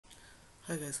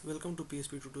Hi guys, welcome to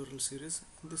PHP tutorial series.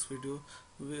 In this video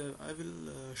I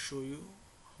will show you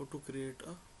how to create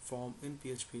a form in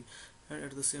PHP, and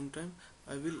at the same time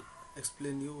I will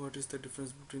explain you what is the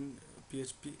difference between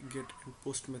PHP get and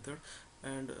post method,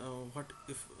 and what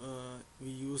if we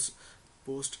use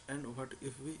post and what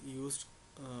if we used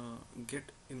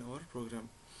get in our program.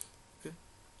 Okay,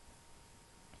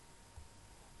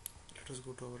 let us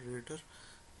go to our editor.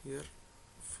 Here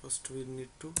first we need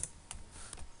to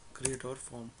create our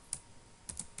form.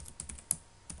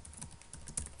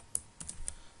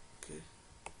 Okay,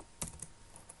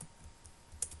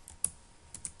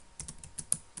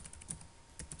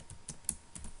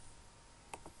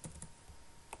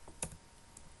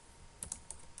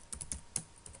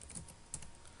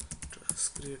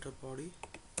 just create a body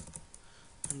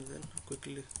and then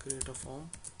quickly create a form.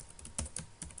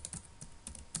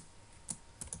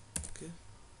 Okay,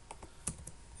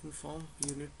 in form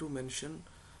you need to mention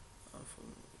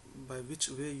by which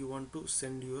way you want to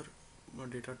send your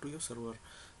data to your server.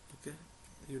 Okay,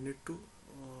 you need to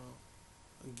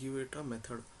give it a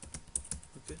method.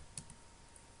 Okay,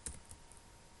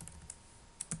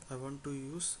 I want to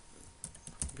use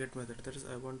get method, that is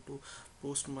I want to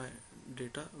post my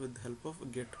data with the help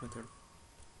of get method,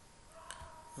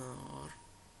 or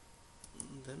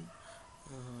then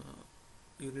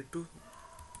you need to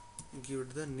give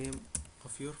it the name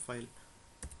of your file.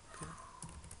 Okay,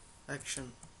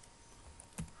 action,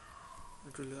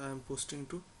 it will I am posting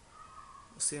to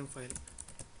same file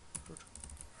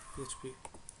PHP.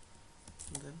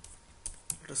 Then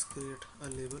let us create a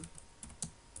label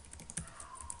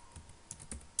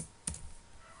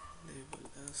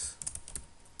as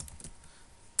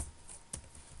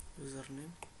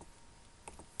username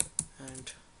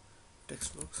and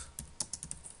text box,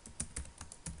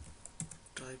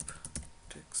 type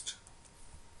text,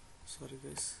 sorry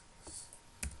guys,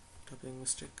 typing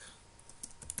mistake,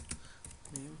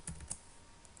 name,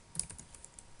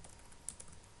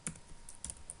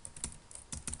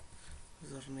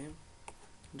 username,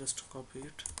 just copy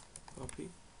it, copy,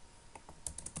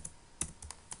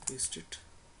 paste it,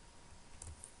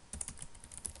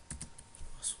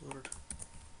 password,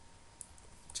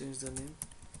 change the name.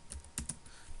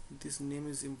 This name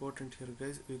is important here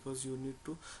guys, because you need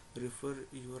to refer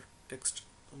your text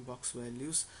box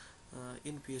values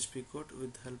in PHP code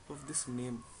with help of this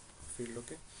name field.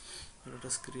 Okay, let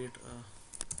us create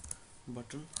a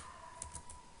button,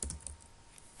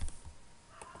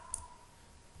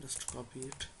 just copy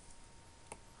it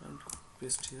and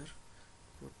paste here,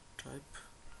 put type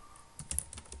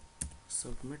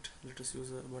submit, let us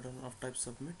use a button of type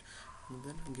submit, and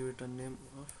then give it a name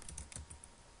of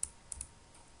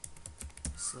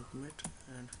submit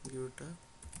and give it a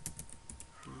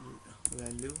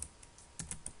value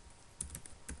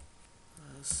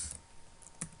as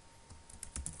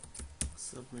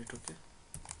submit. Okay,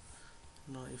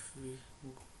 now if we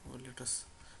let us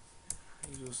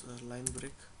use a line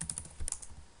break,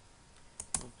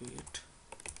 copy it,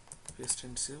 paste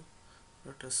and save.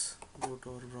 Let us go to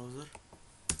our browser.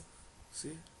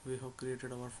 See, we have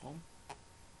created our form.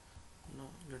 Now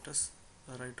let us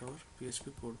write our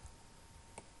PHP code.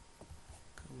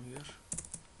 Come here,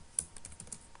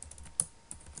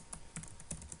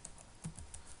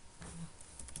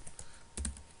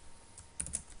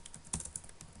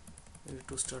 we need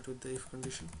to start with the if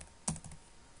condition.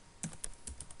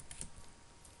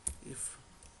 If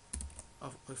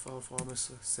our form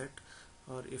is set,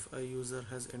 or if a user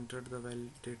has entered the value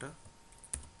data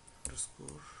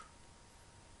underscore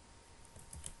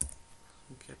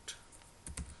get,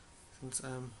 since I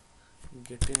am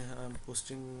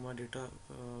posting my data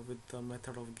with the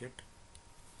method of get,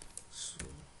 so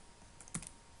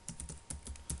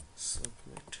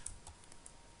submit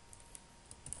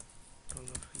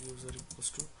 $user equals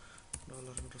to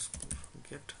 $underscore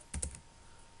get,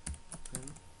 then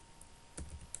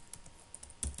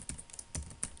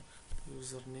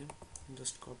username,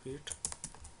 just copy it,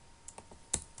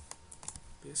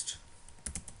 paste,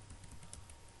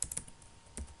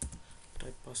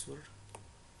 type password,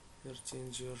 here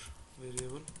change your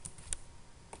variable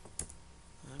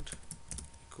and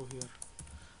echo here.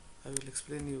 I will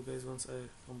explain you guys once I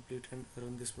complete and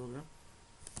run this program.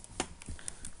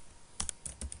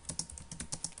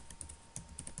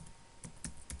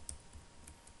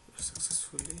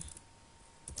 Successfully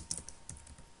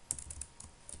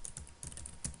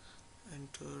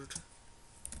entered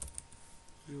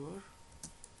your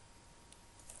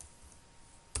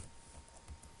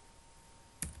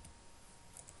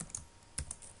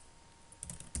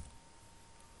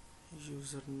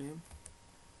username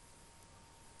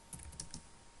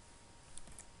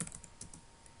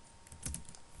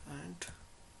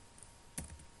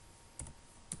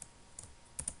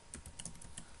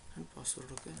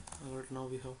password. Okay, right now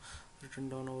we have written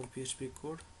down our PHP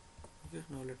code. Okay,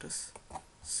 now let us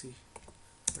see.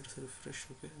 Let us refresh.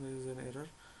 Okay, there is an error,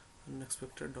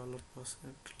 unexpected $pass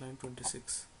at line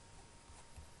 26.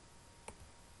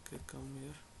 Okay, come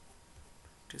here,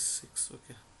 26.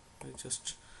 Okay, I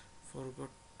just forgot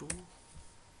to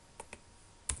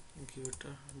give it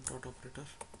a dot operator.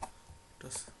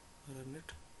 Let us run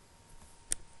it.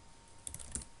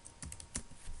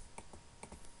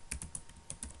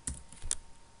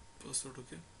 Password.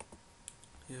 Okay,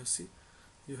 here see,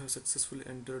 you have successfully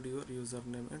entered your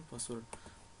username and password.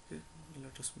 Okay,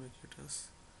 let us make it as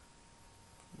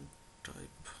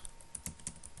type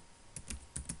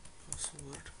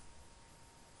password.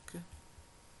 Okay,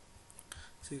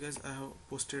 see guys, I have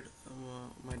posted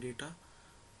my data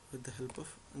with the help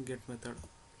of get method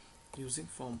using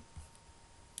form.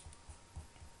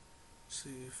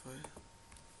 See if I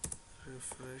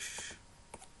refresh,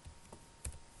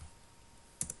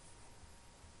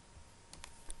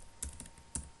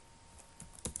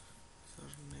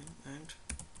 surname and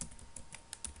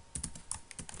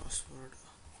password.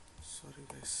 Sorry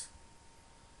guys,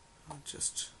 I'll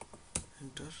just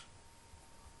enter.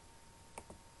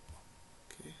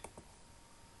 Okay,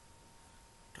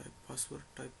 type password,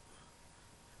 type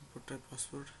input, type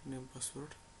password, name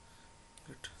password,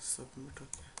 get submit.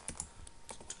 Okay,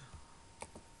 just,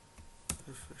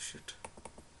 refresh it,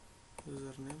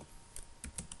 username,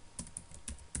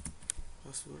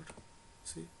 password.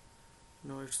 See,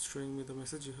 now it's showing me the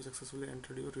message, you have successfully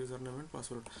entered your username and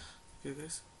password. Okay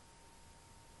guys,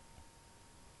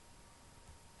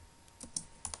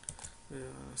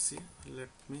 see, let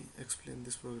me explain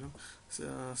this program.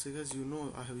 See guys, you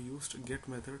know I have used get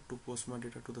method to post my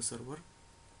data to the server.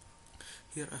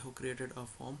 Here I have created a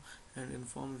form, and in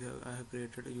form I have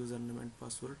created a username and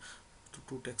password to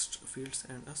two text fields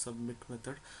and a submit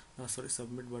method,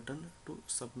 submit button to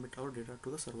submit our data to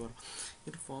the server.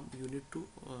 In form you need to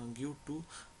give two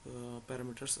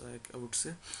parameters, I would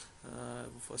say.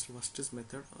 First is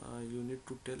method. You need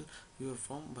to tell your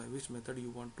form by which method you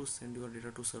want to send your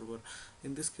data to server.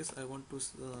 In this case I want to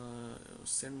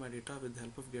send my data with the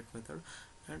help of get method,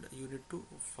 and you need to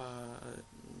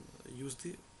use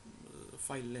the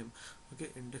file name. Okay,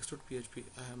 index.php.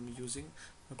 I am using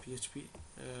a PHP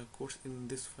codes in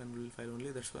this file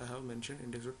only, that's why I have mentioned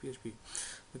index.php.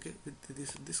 Okay,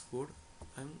 with this code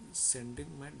I am sending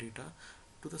my data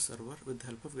to the server with the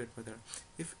help of get method.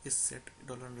 If is set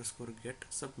 $_get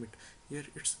submit, here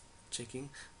it's checking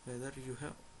whether you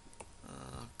have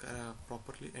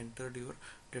properly entered your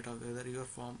data, whether your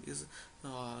form is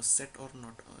set or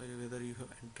not, whether you have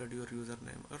entered your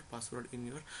username or password in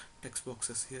your text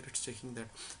boxes. Here it's checking that.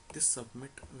 This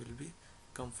submit will be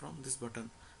come from this button.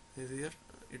 Here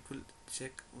it will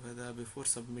check whether before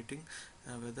submitting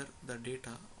whether the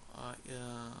data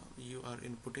you are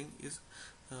inputting is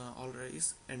already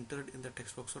is entered in the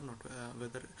text box or not,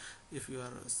 whether if you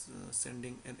are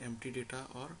sending an empty data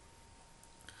or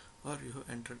you have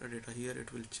entered a data. Here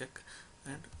it will check,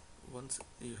 and once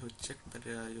you have checked that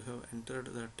you have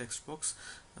entered the text box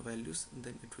values,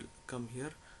 then it will come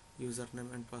here,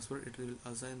 username and password. It will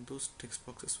assign those text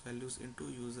boxes values into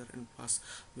user and pass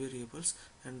variables,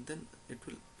 and then it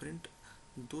will print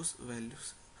those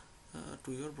values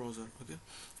to your browser. Okay,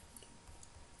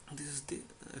 this is the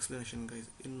explanation guys.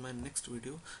 In my next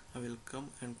video I will come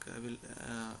and I will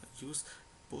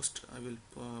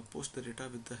post the data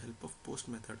with the help of post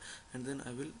method, and then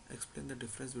I will explain the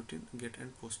difference between get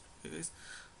and post. Okay guys,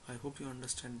 I hope you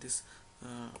understand this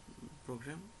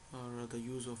program or the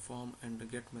use of form and the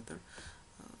get method.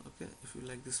 Okay, if you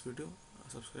like this video,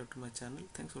 subscribe to my channel.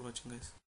 Thanks for watching guys.